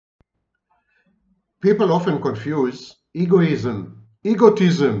People often confuse egoism,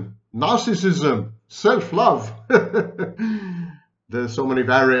 egotism, narcissism, self-love. There's so many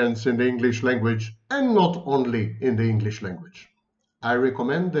variants in the English language, and not only in the English language. I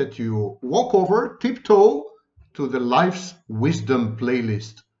recommend that you walk over, tiptoe, to the Life's Wisdom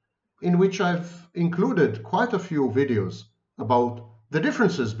playlist, in which I've included quite a few videos about the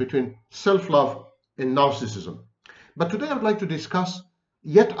differences between self-love and narcissism. But today I'd like to discuss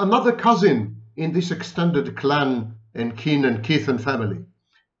yet another cousin in this extended clan and kin and kith and family,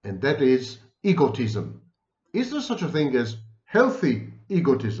 and that is egotism. Is there such a thing as healthy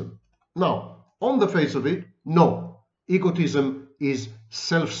egotism? Now, on the face of it, no. Egotism is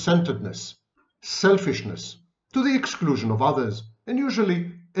self-centeredness, selfishness, to the exclusion of others, and usually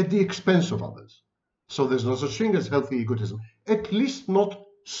at the expense of others. So there's no such thing as healthy egotism, at least not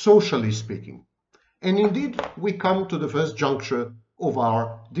socially speaking. And indeed, we come to the first juncture of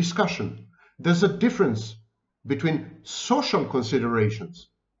our discussion. There's a difference between social considerations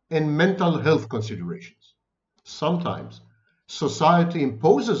and mental health considerations. Sometimes society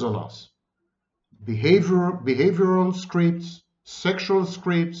imposes on us behavioral scripts, sexual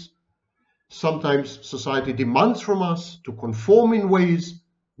scripts. Sometimes society demands from us to conform in ways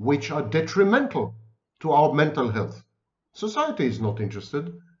which are detrimental to our mental health. Society is not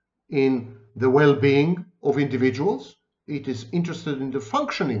interested in the well-being of individuals. It is interested in the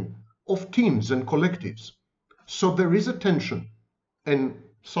functioning of teams and collectives. So there is a tension and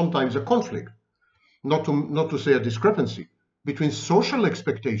sometimes a conflict, not to say a discrepancy, between social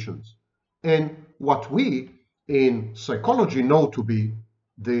expectations and what we in psychology know to be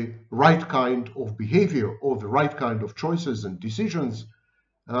the right kind of behavior or the right kind of choices and decisions,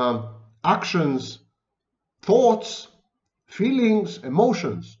 actions, thoughts, feelings,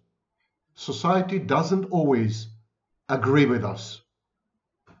 emotions. Society doesn't always agree with us.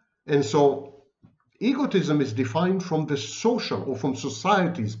 And so egotism is defined from the social or from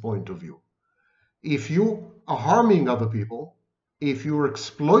society's point of view. If you are harming other people, if you're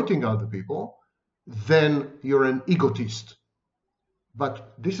exploiting other people, then you're an egotist.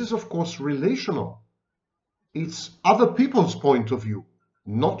 But this is, of course, relational. It's other people's point of view,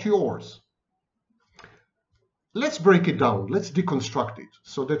 not yours. Let's break it down. Let's deconstruct it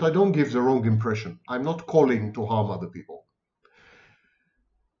so that I don't give the wrong impression. I'm not calling to harm other people.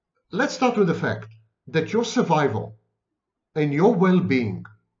 Let's start with the fact that your survival and your well-being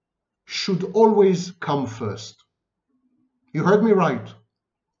should always come first. You heard me right,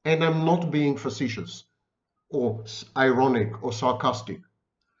 and I'm not being facetious or ironic or sarcastic.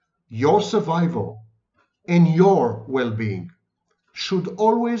 Your survival and your well-being should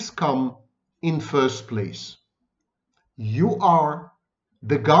always come in first place. You are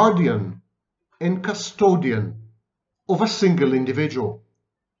the guardian and custodian of a single individual.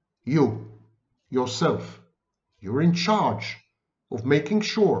 You, yourself, you're in charge of making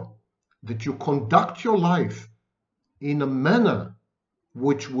sure that you conduct your life in a manner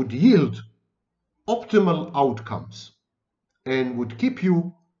which would yield optimal outcomes and would keep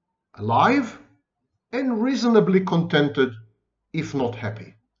you alive and reasonably contented, if not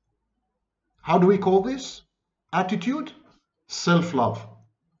happy. How do we call this? Attitude? Self-love.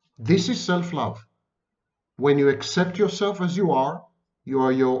 This is self-love. When you accept yourself as you are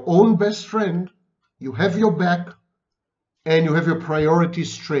your own best friend, you have your back, and you have your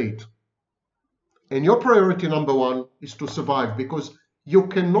priorities straight. And your priority number one is to survive, because you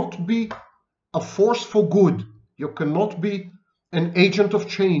cannot be a force for good. You cannot be an agent of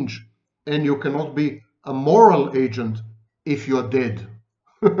change, and you cannot be a moral agent if you're dead.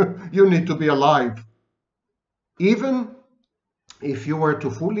 You need to be alive. Even if you were to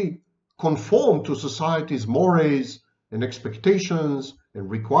fully conform to society's mores and expectations and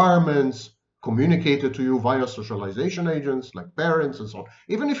requirements communicated to you via socialization agents like parents and so on,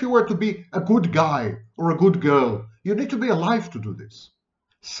 even if you were to be a good guy or a good girl, you need to be alive to do this.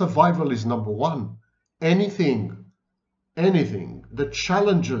 Survival is number one. Anything that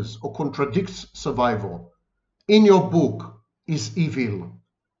challenges or contradicts survival in your book is evil,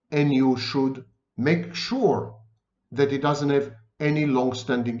 and you should make sure that it doesn't have any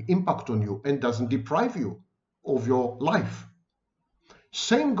long-standing impact on you and doesn't deprive you of your life.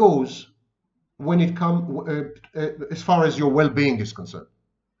 Same goes when it comes as far as your well-being is concerned.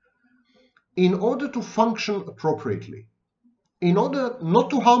 In order to function appropriately, in order not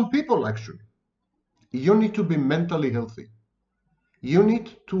to harm people, actually, you need to be mentally healthy. You need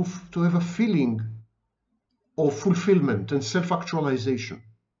to have a feeling of fulfillment and self-actualization.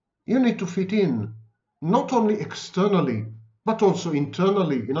 You need to fit in, not only externally, but also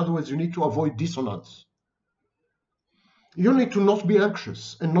internally. In other words, you need to avoid dissonance. You need to not be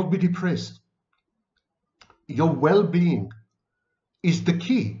anxious and not be depressed. Your well-being is the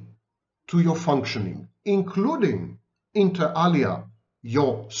key to your functioning, including inter alia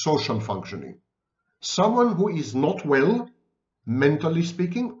your social functioning. Someone who is not well, mentally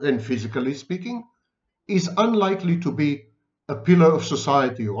speaking and physically speaking, is unlikely to be a pillar of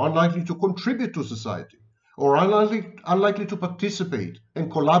society, or unlikely to contribute to society, or unlikely to participate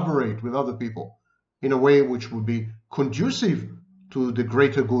and collaborate with other people in a way which would be conducive to the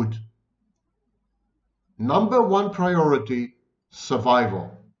greater good. Number one priority,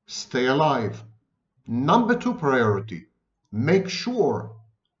 survival, stay alive. Number two priority, make sure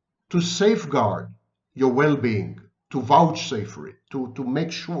to safeguard your well-being, to vouchsafe for it, to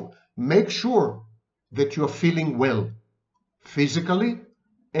make sure that you're feeling well, physically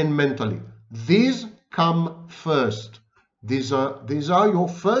and mentally. These come first. These are your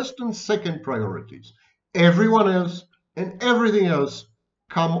first and second priorities. Everyone else and everything else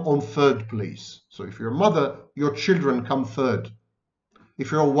come on third place. So if you're a mother, your children come third. If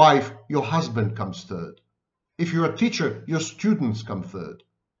you're a wife, your husband comes third. If you're a teacher, your students come third.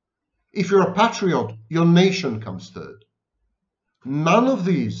 If you're a patriot, your nation comes third. None of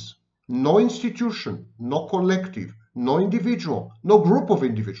these, no institution, no collective, no individual, no group of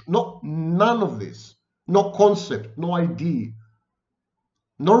individuals, none of this, no concept, no idea,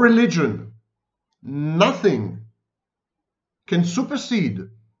 no religion, nothing can supersede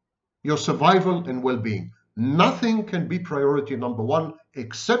your survival and well-being. Nothing can be priority number one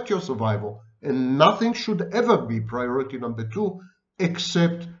except your survival, and nothing should ever be priority number two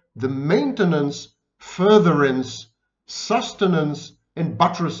except the maintenance, furtherance, sustenance, and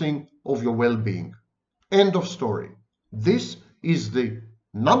buttressing of your well-being. End of story. This is the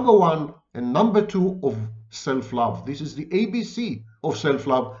number one and number two of self-love. This is the ABC of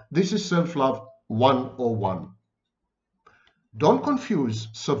self-love. This is self-love 101. Don't confuse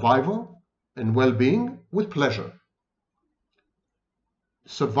survival and well-being with pleasure.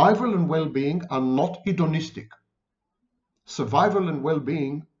 Survival and well-being are not hedonistic. Survival and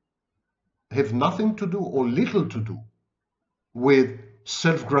well-being have nothing to do or little to do with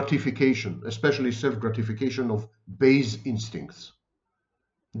self-gratification, especially self-gratification of base instincts.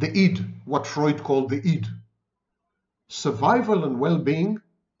 The id, what Freud called the id. Survival and well-being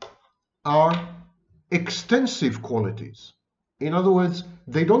are extensive qualities. In other words,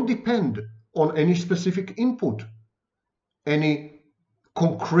 they don't depend on any specific input, any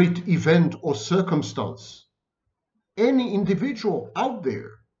concrete event or circumstance. Any individual out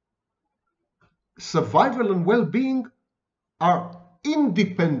there, survival and well-being are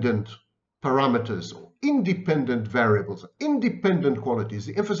independent parameters, independent variables, independent qualities.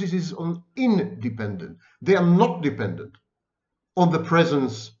 The emphasis is on independent. They are not dependent on the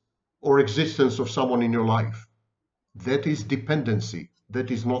presence or existence of someone in your life. That is dependency. That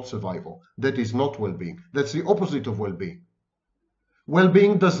is not survival. That is not well-being. That's the opposite of well-being.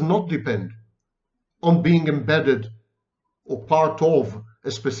 Well-being does not depend on being embedded or part of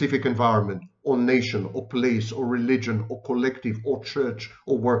a specific environment, or nation, or place, or religion, or collective, or church,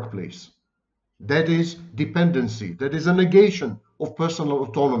 or workplace. That is dependency. That is a negation of personal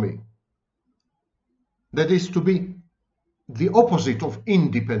autonomy. That is to be the opposite of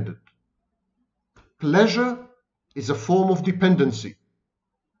independent. Pleasure is a form of dependency.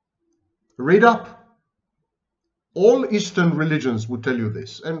 Read up. All Eastern religions would tell you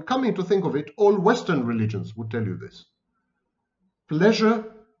this, and coming to think of it, all Western religions would tell you this. Pleasure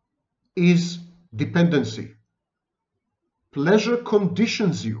is dependency. Pleasure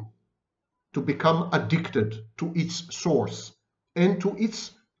conditions you to become addicted to its source and to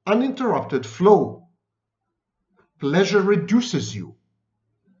its uninterrupted flow. Pleasure reduces you,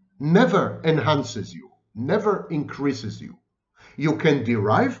 never enhances you, never increases you. You can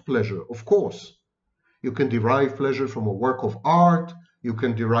derive pleasure, of course. You can derive pleasure from a work of art. You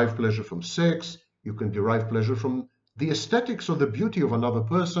can derive pleasure from sex. You can derive pleasure from the aesthetics or the beauty of another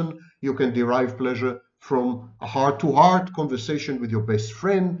person. You can derive pleasure from a heart-to-heart conversation with your best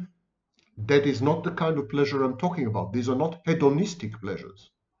friend. That is not the kind of pleasure I'm talking about. These are not hedonistic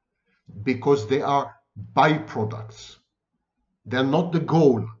pleasures because they are byproducts. They're not the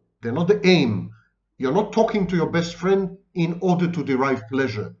goal. They're not the aim. You're not talking to your best friend in order to derive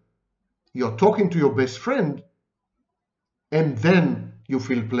pleasure. You're talking to your best friend and then you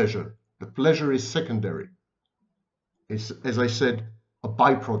feel pleasure. The pleasure is secondary. It's, as I said, a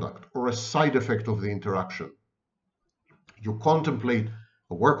byproduct or a side effect of the interaction. You contemplate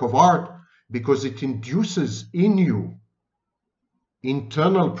a work of art because it induces in you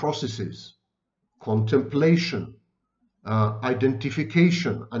internal processes, contemplation,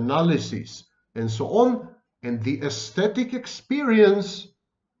 identification, analysis, and so on. And the aesthetic experience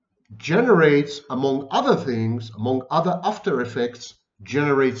generates, among other things, among other after effects,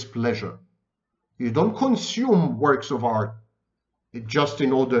 generates pleasure. You don't consume works of art just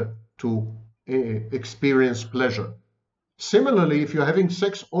in order to experience pleasure. Similarly, if you're having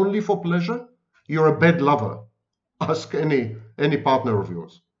sex only for pleasure, you're a bad lover. Ask any partner of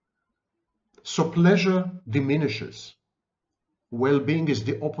yours. So pleasure diminishes. Well-being is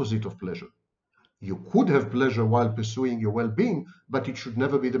the opposite of pleasure. You could have pleasure while pursuing your well-being, but it should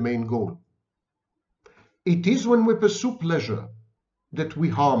never be the main goal. It is when we pursue pleasure that we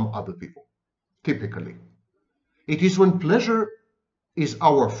harm other people, typically. It is when pleasure is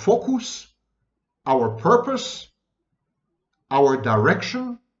our focus, our purpose, our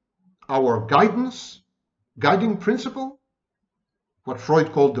direction, our guidance, guiding principle, what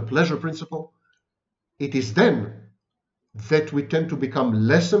Freud called the pleasure principle. It is then that we tend to become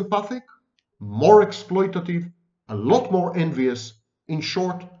less empathic, more exploitative, a lot more envious, in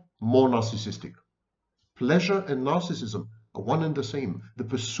short, more narcissistic. Pleasure and narcissism are one and the same. The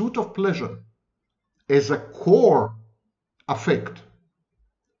pursuit of pleasure as a core affect,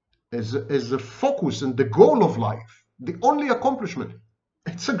 as a focus and the goal of life, the only accomplishment.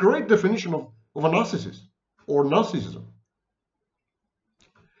 It's a great definition of a narcissist or narcissism.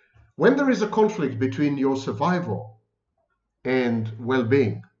 When there is a conflict between your survival and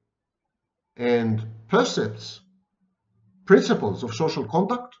well-being and percepts, principles of social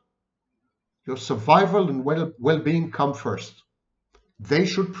conduct, your survival and well-being come first. They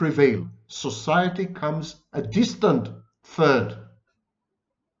should prevail. Society comes a distant third,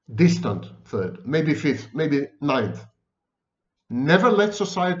 maybe fifth, maybe ninth. Never let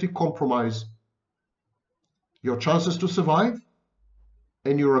society compromise your chances to survive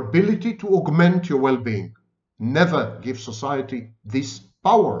and your ability to augment your well-being. Never give society this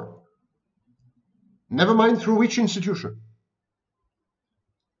power. Never mind through which institution.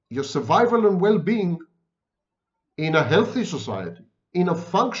 Your survival and well-being in a healthy society, in a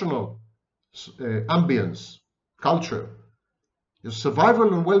functional ambience, culture, your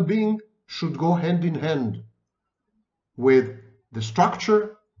survival and well-being should go hand in hand with the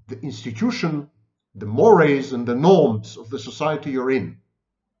structure, the institution, the mores and the norms of the society you're in.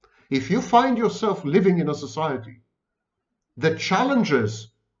 If you find yourself living in a society that challenges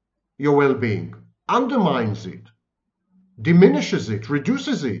your well-being, undermines it, diminishes it,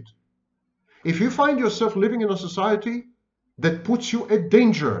 reduces it, if you find yourself living in a society that puts you at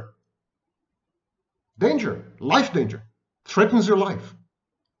danger, life danger, threatens your life,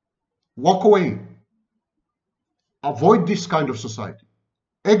 walk away. Avoid this kind of society.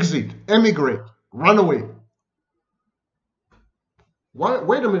 Exit, emigrate, run away.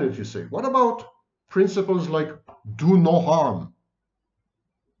 Wait a minute, you say. What about principles like do no harm?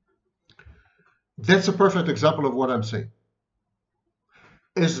 That's a perfect example of what I'm saying.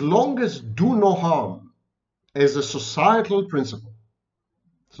 As long as do no harm as a societal principle,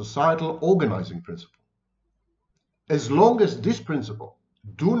 societal organizing principle, as long as this principle,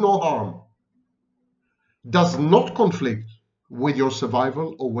 do no harm, does not conflict with your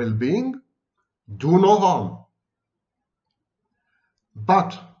survival or well-being, do no harm.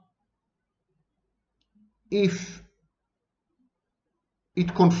 But if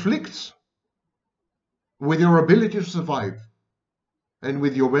it conflicts with your ability to survive and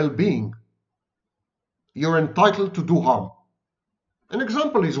with your well-being, you're entitled to do harm. An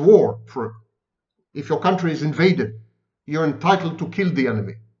example is war. If your country is invaded, you're entitled to kill the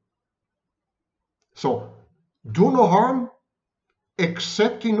enemy. So, do no harm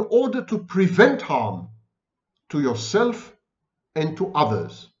except in order to prevent harm to yourself and to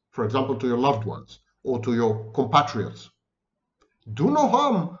others, for example, to your loved ones or to your compatriots. Do no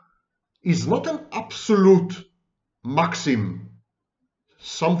harm is not an absolute maxim,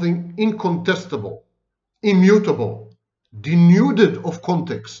 something incontestable, immutable, denuded of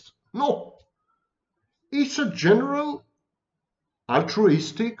context. No. It's a general,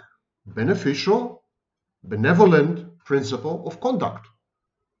 altruistic, beneficial, benevolent principle of conduct.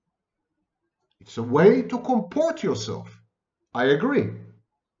 It's a way to comport yourself. I agree.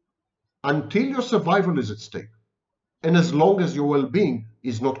 Until your survival is at stake, and as long as your well-being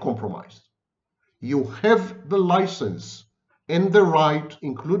is not compromised. You have the license and the right,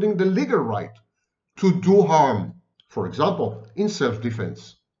 including the legal right, to do harm, for example, in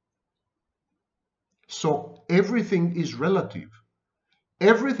self-defense. So everything is relative.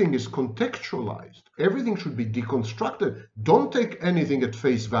 Everything is contextualized. Everything should be deconstructed. Don't take anything at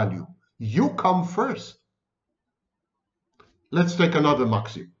face value. You come first. Let's take another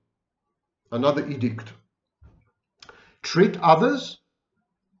maxim, another edict. Treat others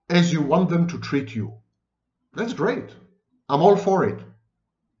as you want them to treat you. That's great. I'm all for it.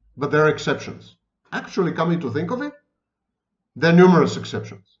 but there are exceptions. Actually, coming to think of it, there are numerous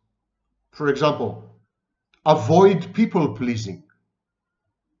exceptions. For example, avoid people pleasing.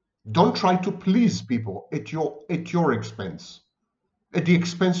 Don't try to please people at your expense, at the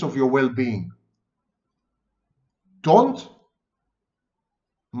expense of your well-being. Don't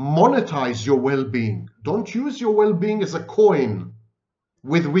monetize your well-being. Don't use your well-being as a coin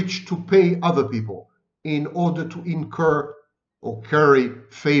with which to pay other people in order to incur or curry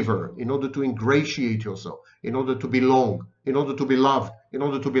favor, in order to ingratiate yourself, in order to belong, in order to be loved, in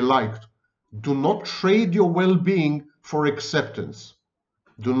order to be liked. Do not trade your well-being for acceptance.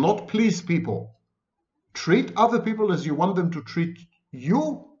 Do not please people. Treat other people as you want them to treat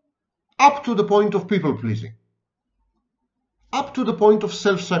you, up to the point of people-pleasing, up to the point of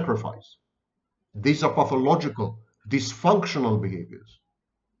self-sacrifice. These are pathological, dysfunctional behaviors.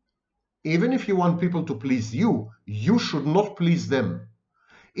 Even if you want people to please you, you should not please them.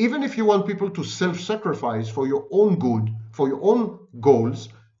 Even if you want people to self-sacrifice for your own good, for your own goals,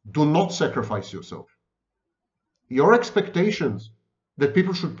 do not sacrifice yourself. Your expectations that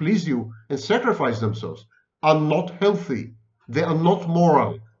people should please you and sacrifice themselves are not healthy. They are not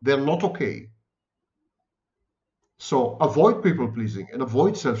moral. They are not okay. So avoid people pleasing and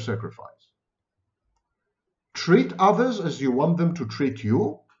avoid self-sacrifice. Treat others as you want them to treat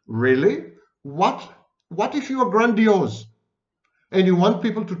you. Really? What if you are grandiose and you want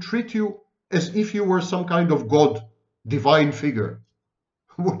people to treat you as if you were some kind of god, divine figure?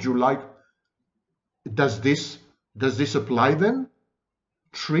 Would you like? Does this apply then?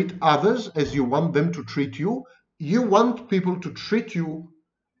 Treat others as you want them to treat you. You want people to treat you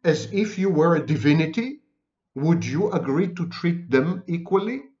as if you were a divinity. Would you agree to treat them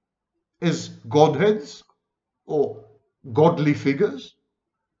equally as godheads or godly figures?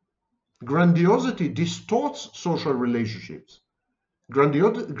 Grandiosity distorts social relationships.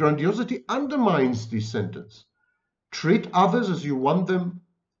 Grandiosity undermines this sentence. Treat others as you want them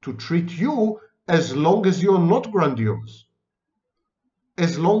to treat you, as long as you're not grandiose,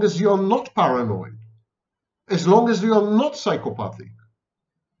 as long as you're not paranoid, as long as you're not psychopathic,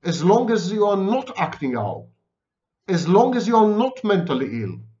 as long as you are not acting out, as long as you're not mentally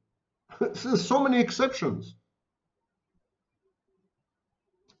ill. There's so many exceptions.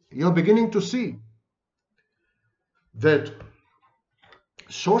 You're beginning to see that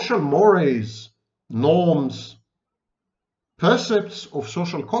social mores, norms, percepts of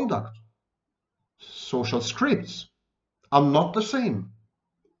social conduct, social scripts, are not the same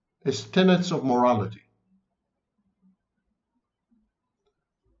as tenets of morality.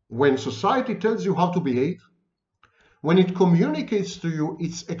 When society tells you how to behave, when it communicates to you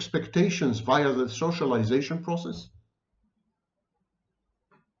its expectations via the socialization process,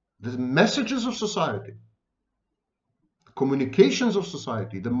 the messages of society, the communications of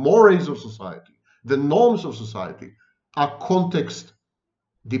society, the mores of society, the norms of society are context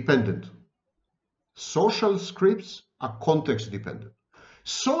dependent. Social scripts are context dependent.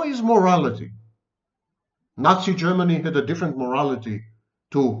 So is morality. Nazi Germany had a different morality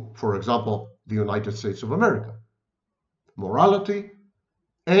to, for example, the United States of America. Morality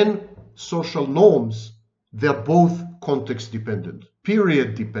and social norms, they're both context dependent,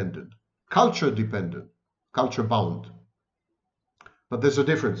 period dependent, culture dependent, culture bound. But there's a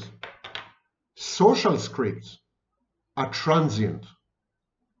difference. Social scripts are transient.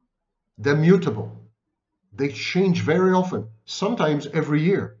 They're mutable. They change very often, sometimes every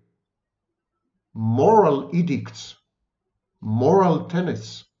year. Moral edicts, moral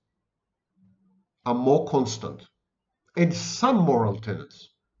tenets are more constant. And some moral tenets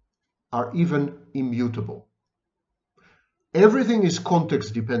are even immutable. Everything is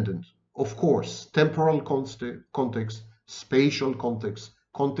context dependent, of course. Temporal context, spatial context.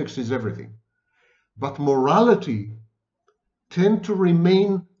 Context is everything. But morality tends to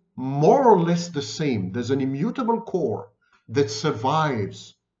remain more or less the same. There's an immutable core that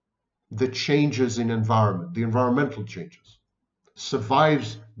survives the changes in environment, the environmental changes,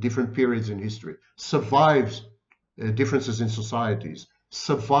 survives different periods in history, survives differences in societies,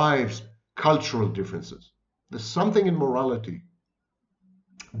 survives cultural differences. There's something in morality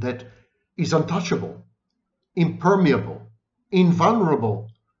that is untouchable, impermeable, invulnerable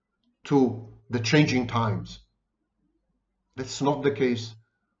to the changing times. That's not the case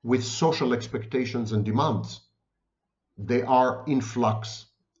with social expectations and demands. They are in flux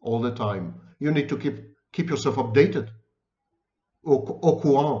all the time. You need to keep yourself updated, au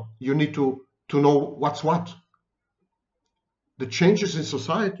courant. You need to know what's what. The changes in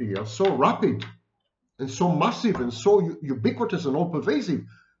society are so rapid and so massive and so ubiquitous and all pervasive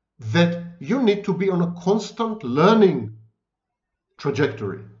that you need to be on a constant learning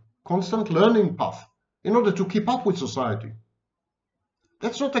trajectory. constant learning path in order to keep up with society.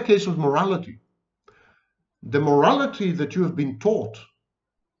 That's not the case with morality. The morality that you have been taught,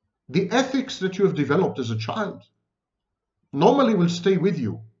 the ethics that you have developed as a child, normally will stay with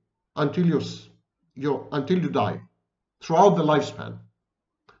you until you die, throughout the lifespan.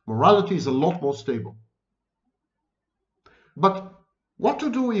 Morality is a lot more stable. But what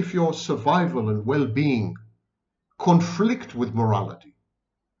to do if your survival and well-being conflict with morality?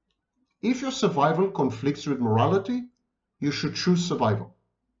 If your survival conflicts with morality, you should choose survival.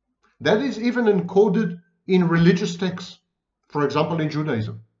 That is even encoded in religious texts, for example, in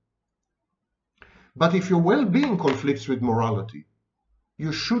Judaism. But if your well-being conflicts with morality,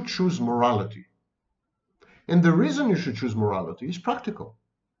 you should choose morality. And the reason you should choose morality is practical.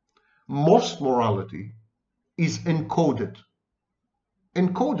 Most morality is encoded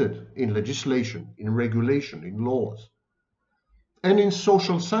in legislation, in regulation, in laws, and in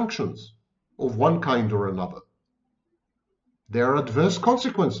social sanctions of one kind or another. There are adverse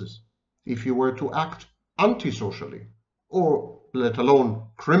consequences if you were to act antisocially, or let alone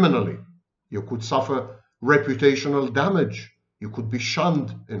criminally. You could suffer reputational damage, you could be shunned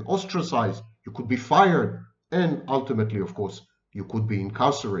and ostracized, you could be fired, and ultimately, of course, you could be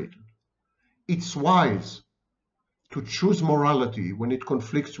incarcerated. It's wise to choose morality when it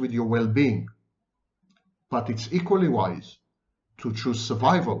conflicts with your well-being, but it's equally wise to choose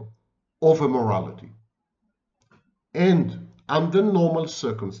survival over morality. And under normal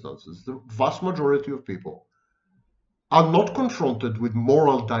circumstances, the vast majority of people are not confronted with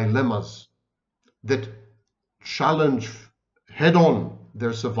moral dilemmas that challenge head-on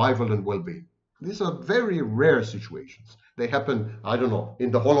their survival and well-being. These are very rare situations. They happen, I don't know,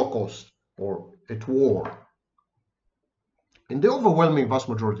 in the Holocaust or at war. In the overwhelming vast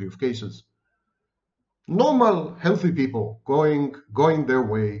majority of cases, normal, healthy people going their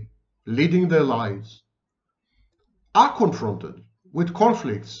way, leading their lives, are confronted with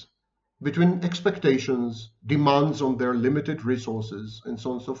conflicts between expectations, demands on their limited resources, and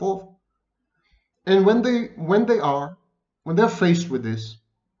so on and so forth. And when they're faced with this,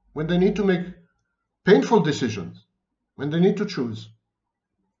 when they need to make painful decisions, when they need to choose,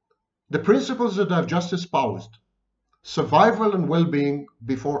 the principles that I've just espoused, survival and well-being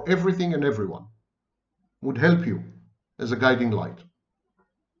before everything and everyone, would help you as a guiding light.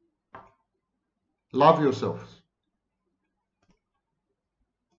 Love yourselves.